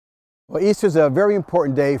Well, Easter is a very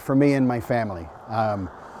important day for me and my family.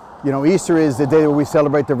 Easter is the day where we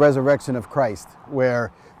celebrate the resurrection of Christ,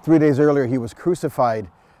 where 3 days earlier he was crucified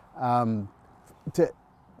for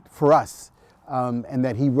us, and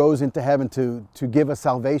that he rose into heaven to give us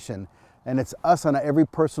salvation. And it's us on every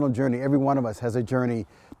personal journey. Every one of us has a journey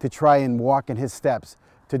to try and walk in his steps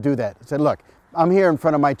to do that. He said, look, I'm here in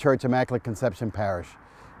front of my church, Immaculate Conception Parish,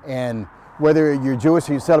 and whether you're Jewish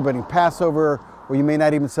or you're celebrating Passover, or you may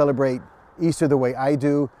not even celebrate Easter the way I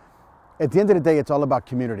do, at the end of the day, it's all about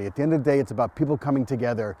community. At the end of the day, it's about people coming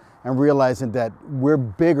together and realizing that we're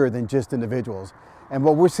bigger than just individuals. And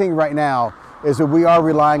what we're seeing right now is that we are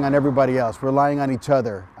relying on everybody else, relying on each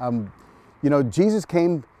other. Jesus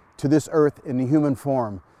came to this earth in the human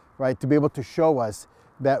form, right, to be able to show us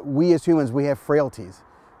that we as humans, we have frailties,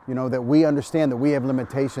 that we understand that we have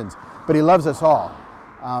limitations, but he loves us all.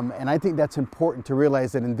 And I think that's important to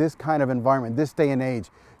realize that in this kind of environment, this day and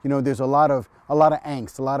age, there's a lot of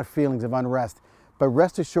angst, a lot of feelings of unrest. But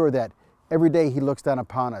rest assured that every day he looks down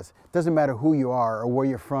upon us. It doesn't matter who you are or where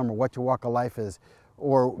you're from or what your walk of life is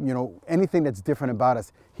or anything that's different about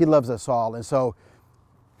us. He loves us all. And so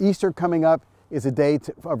Easter coming up is a day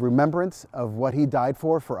of remembrance of what he died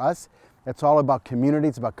for us. It's all about community.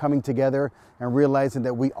 It's about coming together and realizing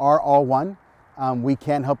that we are all one. We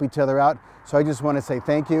can help each other out. So I just want to say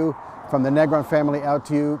thank you from the Negron family out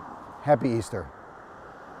to you. Happy Easter.